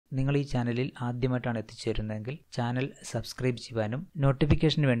നിങ്ങൾ ഈ ചാനലിൽ ആദ്യമായിട്ടാണ് എത്തിച്ചേരുന്നതെങ്കിൽ ചാനൽ സബ്സ്ക്രൈബ് ചെയ്യാനും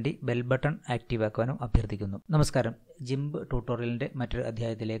നോട്ടിഫിക്കേഷന് വേണ്ടി ബെൽ ബട്ടൺ ആക്റ്റീവ് ആക്കാനും അഭ്യർത്ഥിക്കുന്നു. നമസ്കാരം. GIMP ട്യൂട്ടോറിയലിന്റെ മറ്റൊരു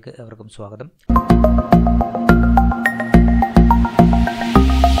അധ്യായത്തിലേക്ക് ഏവർക്കും സ്വാഗതം.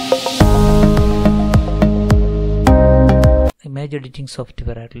 ഇമേജ് എഡിറ്റിംഗ്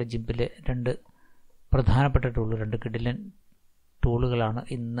സോഫ്റ്റ്വെയർ ആയിട്ടുള്ള GIMPലെ രണ്ട് പ്രധാനപ്പെട്ട രണ്ട് കിടിലൻ ടൂളുകളാണ്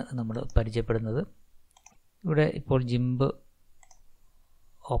ഇന്ന് നമ്മൾ പരിചയപ്പെടുന്നത്. ഇവിടെ ഇപ്പോൾ GIMP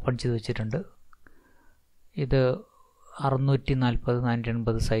ഓപ്പൺ ചെയ്ത് വെച്ചിട്ടുണ്ട്. ഇത്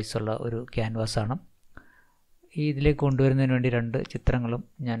 640x480 സൈസുള്ള ഒരു ക്യാൻവാസാണ്. ഇതിലേക്ക് കൊണ്ടുവരുന്നതിന് വേണ്ടി രണ്ട് ചിത്രങ്ങളും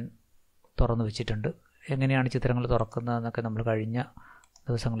ഞാൻ തുറന്നു വെച്ചിട്ടുണ്ട്. എങ്ങനെയാണ് ചിത്രങ്ങൾ തുറക്കുന്നതെന്നൊക്കെ നമ്മൾ കഴിഞ്ഞ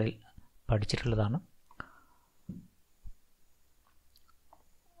ദിവസങ്ങളിൽ പഠിച്ചിട്ടുള്ളതാണ്.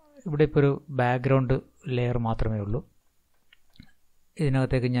 ഇവിടെ ഇപ്പോൾ ഒരു ബാക്ക്ഗ്രൗണ്ട് ലെയർ മാത്രമേ ഉള്ളൂ.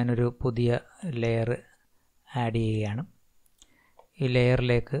 ഇതിനകത്തേക്ക് ഞാനൊരു പുതിയ ലെയർ ആഡ് ചെയ്യുകയാണ്. ഈ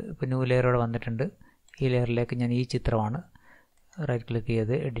ലെയറിലേക്ക് ഇപ്പോൾ ന്യൂ ലെയർ ഇവിടെ വന്നിട്ടുണ്ട്. ഈ ലെയറിലേക്ക് ഞാൻ ഈ ചിത്രമാണ് റൈറ്റ് ക്ലിക്ക്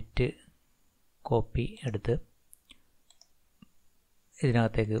ചെയ്ത് എഡിറ്റ് കോപ്പി എടുത്ത്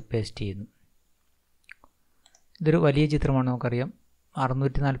ഇതിനകത്തേക്ക് പേസ്റ്റ് ചെയ്യുന്നു. ഇതൊരു വലിയ ചിത്രമാണ്, നമുക്കറിയാം.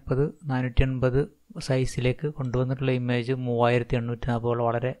 640x480 സൈസിലേക്ക് കൊണ്ടുവന്നിട്ടുള്ള ഇമേജ് 3840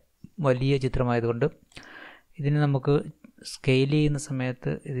 വളരെ വലിയ ചിത്രമായതുകൊണ്ട് ഇതിന് നമുക്ക് സ്കെയിൽ ചെയ്യുന്ന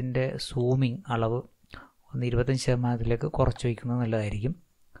സമയത്ത് ഇതിൻ്റെ സൂമിങ് അളവ് 25% കുറച്ച് വയ്ക്കുന്നത് നല്ലതായിരിക്കും.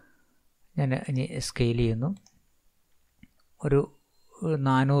 ഞാൻ ഇനി സ്കെയിൽ ചെയ്യുന്നു. ഒരു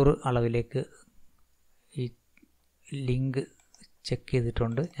 400 അളവിലേക്ക് ഈ ലിങ്ക് ചെക്ക്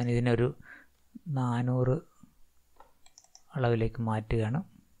ചെയ്തിട്ടുണ്ട്. ഞാൻ ഇതിനൊരു 400 അളവിലേക്ക് മാറ്റുകയാണ്.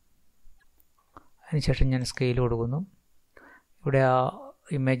 അതിനുശേഷം ഞാൻ സ്കെയിൽ കൊടുക്കുന്നു. ഇവിടെ ആ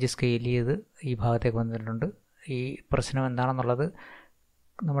ഇമേജ് സ്കെയിൽ ചെയ്ത് ഈ ഭാഗത്തേക്ക് വന്നിട്ടുണ്ട്. ഈ പ്രശ്നം എന്താണെന്നുള്ളത്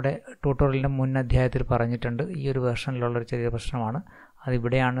നമ്മുടെ ട്യൂട്ടോറിയലിൻ്റെ മുൻ അധ്യായത്തിൽ പറഞ്ഞിട്ടുണ്ട്. ഈ ഒരു വേർഷനിലുള്ളൊരു ചെറിയ പ്രശ്നമാണ്.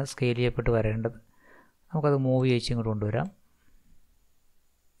 അതിവിടെയാണ് സ്കെയിൽ ചെയ്യപ്പെട്ട് വരേണ്ടത്. നമുക്കത് മൂവ് ചെയ്ച്ച് ഇങ്ങോട്ട് കൊണ്ടുവരാം.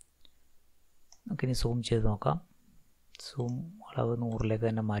 നമുക്കിനി സൂം ചെയ്ത് നോക്കാം. സൂം അളവ് 100ലേക്ക്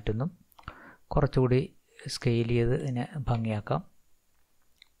തന്നെ മാറ്റുന്നു. കുറച്ചുകൂടി സ്കെയിൽ ചെയ്ത് ഇതിനെ ഭംഗിയാക്കാം.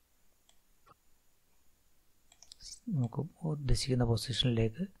 നമുക്ക് ഉദ്ദേശിക്കുന്ന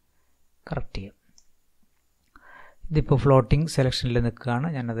പൊസിഷനിലേക്ക് കറക്റ്റ് ചെയ്യാം. ഇതിപ്പോൾ ഫ്ലോട്ടിംഗ് സെലക്ഷനിൽ നിൽക്കുകയാണ്.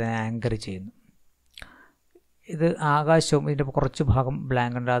 ഞാനതിനെ ആങ്കർ ചെയ്യുന്നു. ഇത് ആകാശവും ഇതിൻ്റെ കുറച്ച് ഭാഗം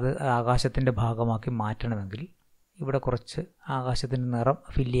ബ്ലാങ്ക് ഉണ്ട്. അത് ആകാശത്തിൻ്റെ ഭാഗമാക്കി മാറ്റണമെങ്കിൽ ഇവിടെ കുറച്ച് ആകാശത്തിൻ്റെ നിറം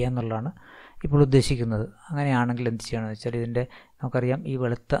ഫില്ല് ചെയ്യുക എന്നുള്ളതാണ് ഇപ്പോൾ ഉദ്ദേശിക്കുന്നത്. അങ്ങനെയാണെങ്കിൽ എന്ത് ചെയ്യണമെന്ന് വെച്ചാൽ ഇതിൻ്റെ നമുക്കറിയാം ഈ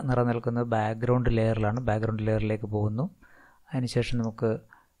വെളുത്ത നിറം നിൽക്കുന്നത് ബാക്ക്ഗ്രൗണ്ട് ലെയറിലാണ്. ബാക്ക്ഗ്രൗണ്ട് ലെയറിലേക്ക് പോകുന്നു. അതിനുശേഷം നമുക്ക്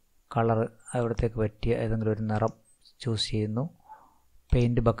കളർ അവിടത്തേക്ക് പറ്റിയ ഏതെങ്കിലും ഒരു നിറം ചൂസ് ചെയ്യുന്നു.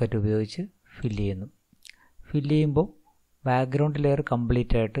 പെയിൻറ്റ് ബക്കറ്റ് ഉപയോഗിച്ച് ഫില്ല് ചെയ്യുന്നു. ഫില്ല് ചെയ്യുമ്പോൾ ബാക്ക്ഗ്രൗണ്ട് ലെയർ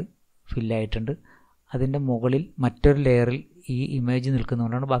കംപ്ലീറ്റ് ആയിട്ട് ഫില്ലായിട്ടുണ്ട്. അതിൻ്റെ മുകളിൽ മറ്റൊരു ലെയറിൽ ഈ ഇമേജ്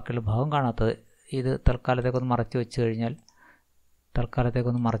നിൽക്കുന്നതുകൊണ്ടാണ് ബാക്കിയുള്ള ഭാഗം കാണാത്തത്. ഇത് തൽക്കാലത്തേക്കൊന്ന് മറച്ചു വെച്ച് കഴിഞ്ഞാൽ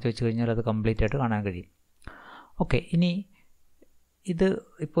അത് കംപ്ലീറ്റ് ആയിട്ട് കാണാൻ കഴിയും. ഓക്കെ, ഇനി ഇത്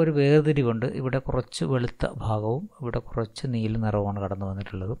ഇപ്പോൾ ഒരു വേർതിരിവുണ്ട്. ഇവിടെ കുറച്ച് വെളുത്ത ഭാഗവും ഇവിടെ കുറച്ച് നീല നിറവുമാണ് കടന്നു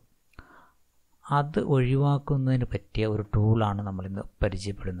വന്നിട്ടുള്ളത്. അത് ഒഴിവാക്കുന്നതിന് പറ്റിയ ഒരു ടൂളാണ് നമ്മളിന്ന്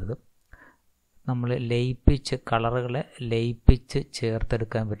പരിചയപ്പെടുന്നത്. നമ്മൾ ലയിപ്പിച്ച് കളറുകളെ ലയിപ്പിച്ച്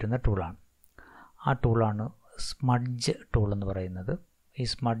ചേർത്തെടുക്കാൻ പറ്റുന്ന ടൂളാണ്. ആ ടൂളാണ് സ്മഡ്ജ് ടൂൾ എന്ന് പറയുന്നത്. ഈ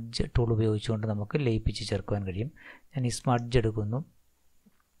സ്മഡ്ജ് ടൂൾ ഉപയോഗിച്ചുകൊണ്ട് നമുക്ക് ലയിപ്പിച്ച് ചേർക്കുവാൻ കഴിയും. ഞാൻ ഈ സ്മഡ്ജ് എടുക്കുന്നു.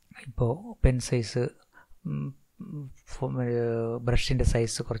 ഇപ്പോൾ പെൻ സൈസ് ബ്രഷിൻ്റെ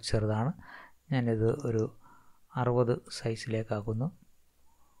സൈസ് കുറച്ച് ചെറുതാണ്. ഞാനിത് ഒരു 60 സൈസിലേക്കാക്കുന്നു.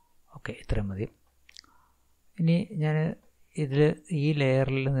 ഓക്കെ, ഇത്രയും മതി. ഇനി ഞാൻ ഈ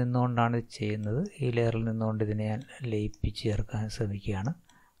ലെയറിൽ നിന്നുകൊണ്ടാണ് ഇത് ചെയ്യുന്നത്. ഈ ലെയറിൽ നിന്നുകൊണ്ട് ഇതിനെ ഞാൻ ലയിപ്പിച്ച് ചേർക്കാൻ ശ്രമിക്കുകയാണ്.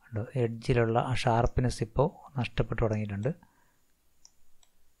 കണ്ടോ, എഡ്ജിലുള്ള ആ ഷാർപ്പ്നെസ് ഇപ്പോൾ നഷ്ടപ്പെട്ടു തുടങ്ങിയിട്ടുണ്ട്.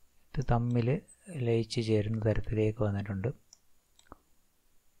 ഇത് തമ്മിൽ ലയിച്ച് ചേരുന്ന തരത്തിലേക്ക് വന്നിട്ടുണ്ട്.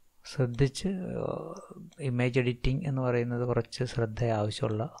 ശ്രദ്ധിച്ച്, ഇമേജ് എഡിറ്റിംഗ് എന്ന് പറയുന്നത് കുറച്ച് ശ്രദ്ധ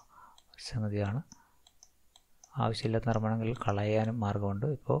ആവശ്യമുള്ള സംഗതിയാണ്. ആവശ്യമില്ലാത്ത നിർമ്മാണങ്ങളിൽ കളയാനും മാർഗമുണ്ട്.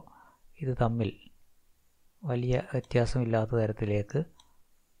 ഇപ്പോൾ ഇത് തമ്മിൽ വലിയ വ്യത്യാസമില്ലാത്ത തരത്തിലേക്ക്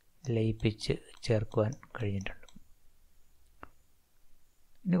ലയിപ്പിച്ച് ചേർക്കുവാൻ കഴിഞ്ഞിട്ടുണ്ട്.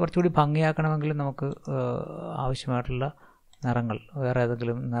 ഇനി കുറച്ചുകൂടി ഭംഗിയാക്കണമെങ്കിൽ നമുക്ക് ആവശ്യമായിട്ടുള്ള നിറങ്ങൾ, വേറെ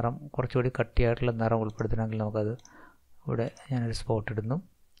ഏതെങ്കിലും നിറം, കുറച്ചുകൂടി കട്ടിയായിട്ടുള്ള നിറം ഉൾപ്പെടുത്തണമെങ്കിൽ നമുക്കത് ഇവിടെ ഞാനൊരു സ്പോട്ട് ഇടുന്നു.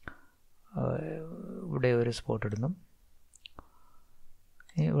 ഇവിടെ ഒരു സ്പോട്ട് ഇടുന്നു.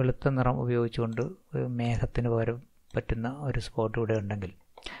 ഈ വെളുത്ത നിറം ഉപയോഗിച്ചുകൊണ്ട് മേഘത്തിന് പകരം പറ്റുന്ന ഒരു സ്പോട്ട് ഇവിടെ ഉണ്ടെങ്കിൽ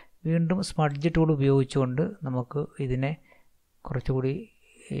വീണ്ടും സ്മഡ്ജ് ടൂൾ ഉപയോഗിച്ചുകൊണ്ട് നമുക്ക് ഇതിനെ കുറച്ചുകൂടി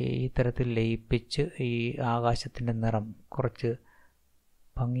ഈ തരത്തിൽ ലയിപ്പിച്ച് ഈ ആകാശത്തിൻ്റെ നിറം കുറച്ച്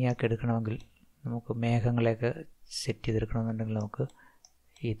ഭംഗിയാക്കി എടുക്കണമെങ്കിൽ, നമുക്ക് മേഘങ്ങളെയൊക്കെ സെറ്റ് ചെയ്തെടുക്കണമെന്നുണ്ടെങ്കിൽ നമുക്ക്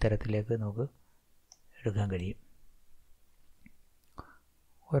ഈ തരത്തിലേക്ക് നമുക്ക് എടുക്കാൻ കഴിയും.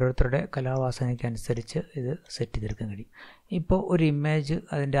 ഓരോരുത്തരുടെ കലാവാസനയ്ക്കനുസരിച്ച് ഇത് സെറ്റ് ചെയ്തെടുക്കാൻ കഴിയും. ഇപ്പോൾ ഒരു ഇമേജ്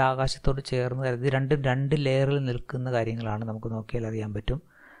അതിൻ്റെ ആകാശത്തോട് ചേർന്ന് ഇത് രണ്ട് ലെയറിൽ നിൽക്കുന്ന കാര്യങ്ങളാണ്. നമുക്ക് നോക്കിയാൽ അറിയാൻ പറ്റും.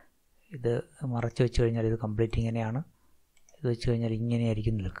 ഇത് മറച്ച് വെച്ച് കഴിഞ്ഞാൽ ഇത് കംപ്ലീറ്റ് ഇങ്ങനെയാണ്, ഇത് വെച്ച് കഴിഞ്ഞാൽ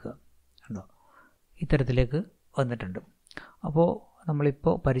ഇങ്ങനെയായിരിക്കും നിൽക്കുക. കണ്ടോ, ഇത്തരത്തിലേക്ക് വന്നിട്ടുണ്ട്. അപ്പോൾ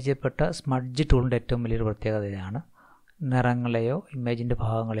നമ്മളിപ്പോൾ പരിചയപ്പെട്ട സ്മഡ്ജ് ടൂളിൻ്റെ ഏറ്റവും വലിയൊരു പ്രത്യേകതയാണ് നിറങ്ങളെയോ ഇമേജിൻ്റെ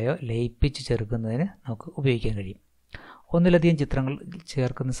ഭാഗങ്ങളെയോ ലയിപ്പിച്ച് ചേർക്കുന്നതിന് നമുക്ക് ഉപയോഗിക്കാൻ കഴിയും. ഒന്നിലധികം ചിത്രങ്ങൾ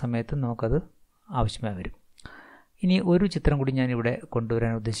ചേർക്കുന്ന സമയത്ത് നമുക്കത് ആവശ്യമായി വരും. ഇനി ഒരു ചിത്രം കൂടി ഞാനിവിടെ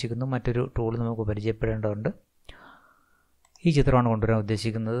കൊണ്ടുവരാൻ ഉദ്ദേശിക്കുന്നു. മറ്റൊരു ടൂൾ നമുക്ക് പരിചയപ്പെടേണ്ടതുണ്ട്. ഈ ചിത്രമാണ് കൊണ്ടുവരാൻ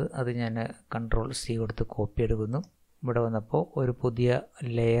ഉദ്ദേശിക്കുന്നത്. അത് ഞാൻ Ctrl+C കൊടുത്ത് കോപ്പി എടുക്കുന്നു. ഇവിടെ വന്നപ്പോൾ ഒരു പുതിയ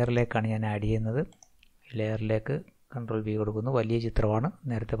ലെയറിലേക്കാണ് ഞാൻ ആഡ് ചെയ്യുന്നത്. ലെയറിലേക്ക് Ctrl+V കൊടുക്കുന്നു. വലിയ ചിത്രമാണ്,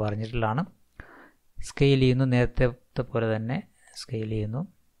 നേരത്തെ പറഞ്ഞിട്ടുള്ളതാണ്. സ്കെയിൽ ചെയ്യുന്നു, നേരത്തെ പോലെ തന്നെ സ്കെയിൽ ചെയ്യുന്നു.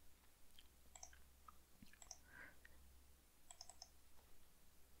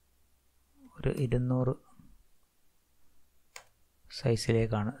 ഒരു 200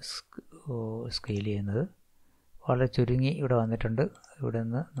 സൈസിലേക്കാണ് സ്കെയിൽ ചെയ്യുന്നത്. വളരെ ചുരുങ്ങി ഇവിടെ വന്നിട്ടുണ്ട്. ഇവിടെ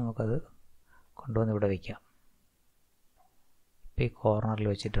നിന്ന് നമുക്കത് കൊണ്ടുവന്ന് ഇവിടെ വയ്ക്കാം. ഇപ്പോൾ ഈ കോർണറിൽ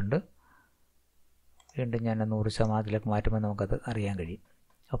വെച്ചിട്ടുണ്ട്. വീണ്ടും ഞാൻ 100% മാറ്റുമ്പോൾ നമുക്കത് അറിയാൻ കഴിയും.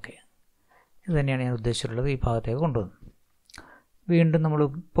 ഓക്കെ, ഇത് തന്നെയാണ് ഞാൻ ഉദ്ദേശിച്ചിട്ടുള്ളത്. ഈ ഭാഗത്തേക്ക് കൊണ്ടുവന്നു. വീണ്ടും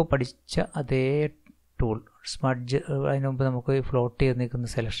നമ്മളിപ്പോൾ പഠിച്ച അതേ ടൂൾ സ്മഡ്ജ്, അതിന് മുമ്പ് നമുക്ക് ഫ്ലോട്ട് ചെയ്ത് നിൽക്കുന്ന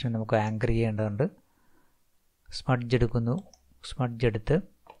സെലക്ഷൻ നമുക്ക് ആങ്കർ ചെയ്യേണ്ടതുണ്ട്. സ്മഡ്ജ് എടുക്കുന്നു. സ്മഡ്ജ് എടുത്ത്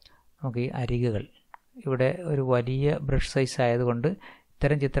നമുക്ക് ഈ അരികുകൾ, ഇവിടെ ഒരു വലിയ ബ്രഷ് സൈസ് ആയതുകൊണ്ട്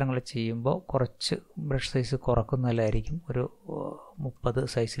ഇത്തരം ചിത്രങ്ങൾ ചെയ്യുമ്പോൾ കുറച്ച് ബ്രഷ് സൈസ് കുറക്കുന്നതല്ലായിരിക്കും. ഒരു 30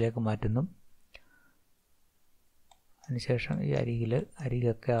 സൈസിലേക്ക് മാറ്റുന്നു. അതിനുശേഷം ഈ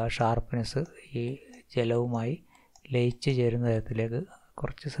അരികൊക്കെ ആ ഷാർപ്പ്നെസ് ഈ ജലവുമായി ലയിച്ച് ചേരുന്ന തരത്തിലേക്ക്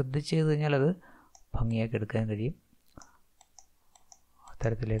കുറച്ച് ശ്രദ്ധിച്ച് ചെയ്ത് കഴിഞ്ഞാൽ അത് ഭംഗിയാക്കി എടുക്കാൻ കഴിയും.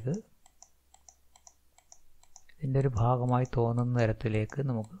 അത്തരത്തിലേക്ക് ഇതിൻ്റെ ഒരു ഭാഗമായി തോന്നുന്ന തരത്തിലേക്ക്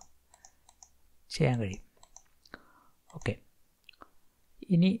നമുക്ക് ചെയ്യാൻ കഴിയും. ഓക്കെ,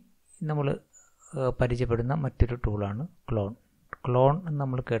 ഇനി നമ്മൾ പരിചയപ്പെടുന്ന മറ്റൊരു ടൂളാണ് ക്ലോൺ. ക്ലോൺ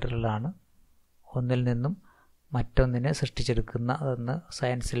നമ്മൾ കേട്ടിട്ടുള്ളതാണ്. ഒന്നിൽ നിന്നും മറ്റൊന്നിനെ സൃഷ്ടിച്ചെടുക്കുന്ന അതെന്ന്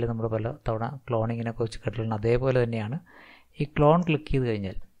സയൻസിൽ നമ്മൾ പല തവണ ക്ലോണിങ്ങിനെ കുറിച്ച് കേട്ടിട്ടുള്ള അതേപോലെ തന്നെയാണ്. ഈ ക്ലോൺ ക്ലിക്ക് ചെയ്ത്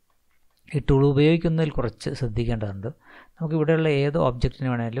കഴിഞ്ഞാൽ ഈ ടൂൾ ഉപയോഗിക്കുന്നതിൽ കുറച്ച് ശ്രദ്ധിക്കേണ്ടതുണ്ട്. നമുക്ക് ഇവിടെയുള്ള ഏത് ഒബ്ജക്റ്റിന്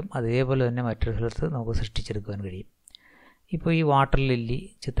വേണമെങ്കിലും അതേപോലെ തന്നെ മറ്റൊരു സ്ഥലത്ത് നമുക്ക് സൃഷ്ടിച്ചെടുക്കാൻ കഴിയും. ഇപ്പോൾ ഈ വാട്ടർ ലില്ലി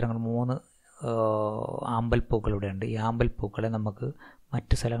ചിത്രങ്ങൾ 3 ആമ്പൽപ്പൂക്കൾ ഇവിടെയുണ്ട്. ഈ ആമ്പൽപ്പൂക്കളെ നമുക്ക്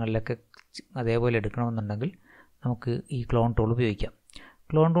മറ്റ് സ്ഥലങ്ങളിലൊക്കെ അതേപോലെ എടുക്കണമെന്നുണ്ടെങ്കിൽ നമുക്ക് ഈ ക്ലോൺ ടൂൾ ഉപയോഗിക്കാം.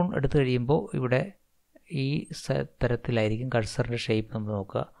 ക്ലോൺ ടൂൾ എടുത്തു കഴിയുമ്പോൾ ഇവിടെ ഈ തരത്തിലായിരിക്കും കഴ്സറിൻ്റെ ഷേപ്പ് നമ്മൾ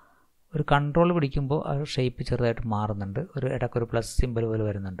നോക്കുക. ഒരു കൺട്രോൾ പിടിക്കുമ്പോൾ ആ ഷേപ്പ് ചെറുതായിട്ട് മാറുന്നുണ്ട്. ഇടയ്ക്കൊരു പ്ലസ് സിമ്പൽ പോലെ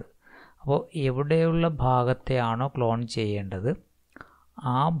വരുന്നുണ്ട്. അപ്പോൾ എവിടെയുള്ള ഭാഗത്തെയാണോ ക്ലോൺ ചെയ്യേണ്ടത്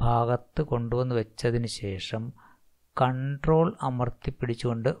ആ ഭാഗത്ത് കൊണ്ടുവന്ന് വെച്ചതിന് ശേഷം കൺട്രോൾ അമർത്തി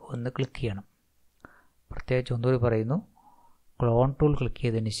പിടിച്ചുകൊണ്ട് ഒന്ന് ക്ലിക്ക് ചെയ്യണം. പ്രത്യേകിച്ച് ഒന്നുകൂടി പറയുന്നു, ക്ലോൺ ടൂൾ ക്ലിക്ക്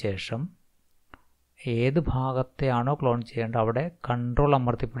ചെയ്തതിന് ശേഷം ഏത് ഭാഗത്തെയാണോ ക്ലോൺ ചെയ്യേണ്ടത് അവിടെ കൺട്രോൾ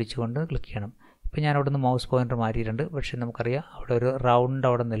അമർത്തി പിടിച്ചുകൊണ്ട് ക്ലിക്ക് ചെയ്യണം. ഇപ്പോൾ ഞാൻ അവിടെ നിന്ന് മൗസ് പോയിൻ്റർ മാറ്റിയിട്ടുണ്ട്. പക്ഷേ നമുക്കറിയാം അവിടെ ഒരു റൗണ്ട്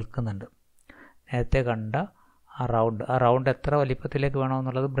അവിടെ നിൽക്കുന്നുണ്ട്. നേരത്തെ കണ്ട ആ റൗണ്ട് എത്ര വലിപ്പത്തിലേക്ക്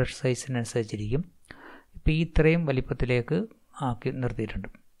വേണമെന്നുള്ളത് ബ്രഷ് സൈസിനനുസരിച്ചിരിക്കും. ഇപ്പോൾ ഈ ഇത്രയും വലിപ്പത്തിലേക്ക് ആക്കി നിർത്തിയിട്ടുണ്ട്.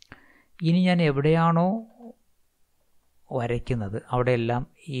 ഇനി ഞാൻ എവിടെയാണോ വരയ്ക്കുന്നത് അവിടെയെല്ലാം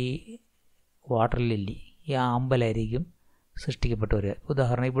ഈ വാട്ടർ ലില്ലി, ഈ ആമ്പലായിരിക്കും സൃഷ്ടിക്കപ്പെട്ട് വരിക.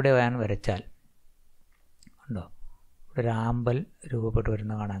 ഉദാഹരണം ഇവിടെ ഞാൻ വരച്ചാൽ ഉണ്ടോ, ഇവിടെ ഒരു ആമ്പൽ രൂപപ്പെട്ട്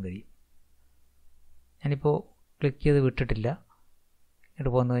വരുന്ന കാണാൻ കഴിയും. ഞാനിപ്പോൾ ക്ലിക്ക് ചെയ്ത് വിട്ടിട്ടില്ല.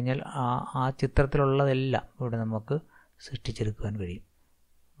 ഇങ്ങോട്ട് പോന്നു കഴിഞ്ഞാൽ ആ ചിത്രത്തിലുള്ളതെല്ലാം ഇവിടെ നമുക്ക് സൃഷ്ടിച്ചെടുക്കുവാൻ കഴിയും.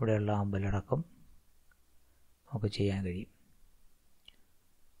 ഇവിടെയുള്ള ആമ്പലടക്കം നമുക്ക് ചെയ്യാൻ കഴിയും.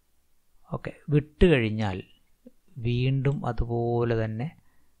 ഓക്കെ, വിട്ട് കഴിഞ്ഞാൽ വീണ്ടും അതുപോലെ തന്നെ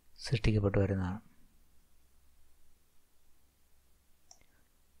സൃഷ്ടിക്കപ്പെട്ടു വരുന്നതാണ്.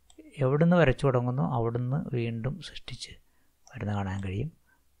 എവിടുന്ന് വരച്ചു തുടങ്ങുന്നു അവിടുന്ന് വീണ്ടും സൃഷ്ടിച്ച് വരുന്ന കാണാൻ കഴിയും.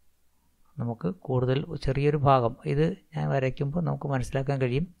 നമുക്ക് കൂടുതൽ ചെറിയൊരു ഭാഗം ഇത് ഞാൻ വരയ്ക്കുമ്പോൾ നമുക്ക് മനസ്സിലാക്കാൻ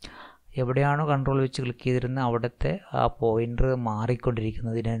കഴിയും. എവിടെയാണോ കൺട്രോൾ വെച്ച് ക്ലിക്ക് ചെയ്തിരുന്നത് അവിടുത്തെ ആ പോയിൻ്റർ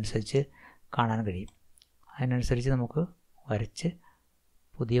മാറിക്കൊണ്ടിരിക്കുന്നതിനനുസരിച്ച് കാണാൻ കഴിയും. അതിനനുസരിച്ച് നമുക്ക് വരച്ച്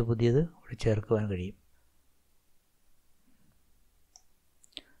പുതിയത് ഇവിടെ ചേർക്കുവാൻ കഴിയും.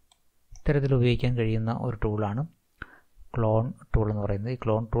 ഇത്തരത്തിൽ ഉപയോഗിക്കാൻ കഴിയുന്ന ഒരു ടൂളാണ് ക്ലോൺ ടൂൾ എന്ന് പറയുന്നത്. ഈ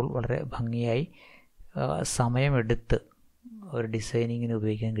ക്ലോൺ ടൂൾ വളരെ ഭംഗിയായി സമയമെടുത്ത് ഒരു ഡിസൈനിങ്ങിന്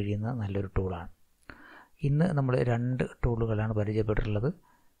ഉപയോഗിക്കാൻ കഴിയുന്ന നല്ലൊരു ടൂളാണ്. ഇന്ന് നമ്മൾ 2 ടൂളുകളാണ് പരിചയപ്പെട്ടിട്ടുള്ളത്.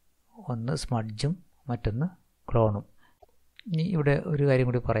 ഒന്ന് സ്മഡ്ജും മറ്റൊന്ന് ക്ലോണും. ഇനി ഇവിടെ ഒരു കാര്യം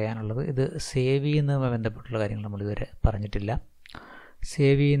കൂടി പറയാനുള്ളത്, ഇത് സേവ് ചെയ്യുന്നതുമായി ബന്ധപ്പെട്ടുള്ള കാര്യങ്ങൾ നമ്മളിതുവരെ പറഞ്ഞിട്ടില്ല.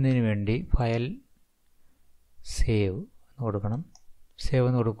 സേവ് ചെയ്യുന്നതിന് വേണ്ടി ഫയൽ സേവ് എന്ന് കൊടുക്കണം. സേവ്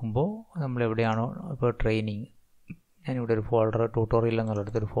എന്ന് കൊടുക്കുമ്പോൾ നമ്മളെവിടെയാണോ ഇപ്പോൾ ട്രെയിനിങ്, ഞാനിവിടെ ഒരു ഫോൾഡർ ട്യൂട്ടോറിയൽ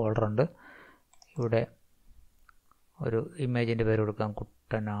എന്നുള്ളടത്തൊരു ഫോൾഡറുണ്ട്. ഇവിടെ ഒരു ഇമേജിൻ്റെ പേര് കൊടുക്കാം,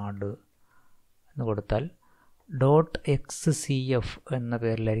 കുട്ടനാട് എന്ന് കൊടുത്താൽ .xcf എന്ന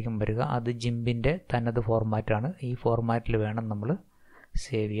പേരിലായിരിക്കും വരിക. അത് ജിംപിൻ്റെ തനത് ഫോർമാറ്റാണ്. ഈ ഫോർമാറ്റിൽ വേണം നമ്മൾ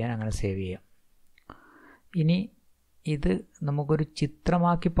സേവ് ചെയ്യാൻ. അങ്ങനെ സേവ് ചെയ്യാം. ഇനി ഇത് നമുക്കൊരു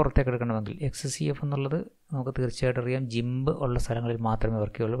ചിത്രമാക്കി പുറത്തേക്ക് എടുക്കണമെങ്കിൽ XCF എന്നുള്ളത് നമുക്ക് തീർച്ചയായിട്ടും അറിയാം, ജിംപ് ഉള്ള സ്ഥലങ്ങളിൽ മാത്രമേ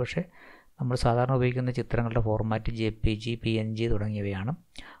വർക്ക് ചെയ്യുള്ളൂ. പക്ഷേ നമ്മൾ സാധാരണ ഉപയോഗിക്കുന്ന ചിത്രങ്ങളുടെ ഫോർമാറ്റ് JPG, PNG തുടങ്ങിയവയാണ്.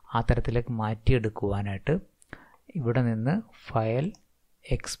 ആ തരത്തിലേക്ക് മാറ്റിയെടുക്കുവാനായിട്ട് ഇവിടെ നിന്ന് ഫയൽ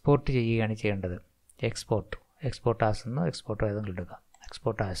എക്സ്പോർട്ട് ചെയ്യുകയാണ് ചെയ്യേണ്ടത്. എക്സ്പോർട്ട് ആസ് എന്ന് എക്സ്പോർട്ട് ഏതെങ്കിലും എടുക്കുക.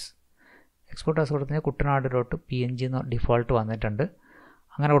 എക്സ്പോർട്ട് ആസ് കൊടുത്തു കഴിഞ്ഞാൽ കുട്ടനാട് .png എന്ന് ഡിഫോൾട്ട് വന്നിട്ടുണ്ട്.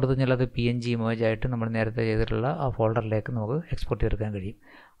 അങ്ങനെ കൊടുത്തു കഴിഞ്ഞാൽ അത് PNG ഇമേജ് ആയിട്ട് നമ്മൾ നേരത്തെ ചെയ്തിട്ടുള്ള ആ ഫോൾഡറിലേക്ക് നമുക്ക് എക്സ്പോർട്ട് ചെയ്തെടുക്കാൻ കഴിയും.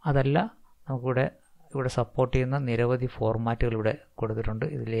 അതല്ല, ഇവിടെ സപ്പോർട്ട് ചെയ്യുന്ന നിരവധി ഫോർമാറ്റുകൾ ഇവിടെ കൊടുത്തിട്ടുണ്ട്.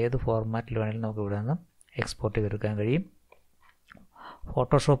 ഇതിലേത് ഫോർമാറ്റിൽ വേണമെങ്കിലും നമുക്ക് ഇവിടെ നിന്ന് എക്സ്പോർട്ട് ചെയ്തെടുക്കാൻ കഴിയും.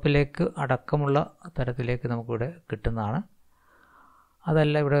 ഫോട്ടോഷോപ്പിലേക്ക് അടക്കമുള്ള തരത്തിലേക്ക് നമുക്കിവിടെ കിട്ടുന്നതാണ്.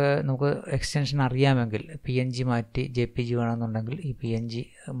 അതല്ല, ഇവിടെ നമുക്ക് എക്സ്റ്റൻഷൻ അറിയാമെങ്കിൽ PNG മാറ്റി JPG വേണമെന്നുണ്ടെങ്കിൽ ഈ PNG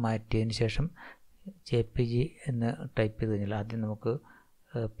മാറ്റിയതിന് ശേഷം JPG എന്ന് ടൈപ്പ് ചെയ്ത് കഴിഞ്ഞാൽ ആദ്യം നമുക്ക്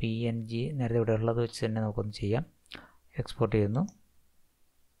PNG നേരത്തെ ഇവിടെ ഉള്ളത് വെച്ച് തന്നെ നമുക്കൊന്ന് ചെയ്യാം. എക്സ്പോർട്ട് ചെയ്യുന്നു.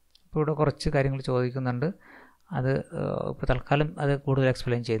 ഇപ്പോൾ ഇവിടെ കുറച്ച് കാര്യങ്ങൾ ചോദിക്കുന്നുണ്ട്. അത് ഇപ്പോൾ തൽക്കാലം അത് കൂടുതൽ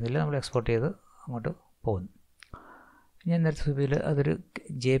എക്സ്പ്ലെയിൻ ചെയ്യുന്നില്ല. നമ്മൾ എക്സ്പോർട്ട് ചെയ്ത് അങ്ങോട്ട് പോകുന്നു. ഞാൻ നേരത്തെ സൂചിപ്പിച്ചതിൽ അതൊരു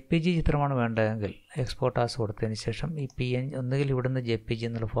JPG ചിത്രമാണ് വേണ്ടതെങ്കിൽ എക്സ്പോർട്ട് ആസ് കൊടുത്തതിന് ശേഷം ഈ PNG ഒന്നുകിൽ ഇവിടുന്ന് JPG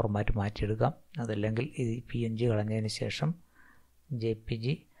എന്നുള്ള ഫോർമാറ്റ് മാറ്റിയെടുക്കാം. അതല്ലെങ്കിൽ ഈ PNG കളഞ്ഞതിന് ശേഷം JPG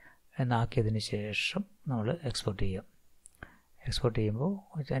എന്നാക്കിയതിന് ശേഷം നമ്മൾ എക്സ്പോർട്ട് ചെയ്യാം. എക്സ്പോർട്ട് ചെയ്യുമ്പോൾ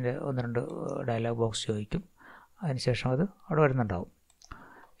അതിൻ്റെ 1-2 ഡയലോഗ് ബോക്സ് ചോദിക്കും. അതിനുശേഷം അത് അവിടെ വരുന്നുണ്ടാവും.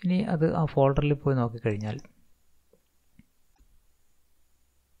 ഇനി അത് ആ ഫോൾഡറിൽ പോയി നോക്കിക്കഴിഞ്ഞാൽ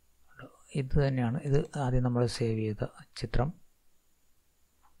ഇത് തന്നെയാണ്. ഇത് ആദ്യം നമ്മൾ സേവ് ചെയ്ത ചിത്രം.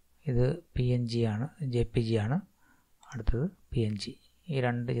 ഇത് PNG ആണ്, JPG ആണ്. അടുത്തത് PNG. ഈ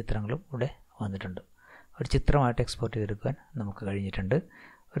 2 ചിത്രങ്ങളും ഇവിടെ വന്നിട്ടുണ്ട്. ഒരു ചിത്രമായിട്ട് എക്സ്പോർട്ട് ചെയ്തെടുക്കാൻ നമുക്ക് കഴിഞ്ഞിട്ടുണ്ട്.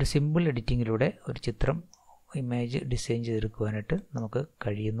 ഒരു സിമ്പിൾ എഡിറ്റിങ്ങിലൂടെ ഒരു ചിത്രം ഇമേജ് ഡിസൈൻ ചെയ്തെടുക്കുവാനായിട്ട് നമുക്ക്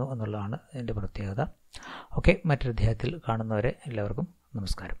കഴിയുന്നു എന്നുള്ളതാണ് ഇതിൻ്റെ പ്രത്യേകത. ഓക്കെ, മറ്റൊരു അധ്യായത്തിൽ കാണുന്നവരെ എല്ലാവർക്കും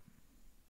നമസ്കാരം.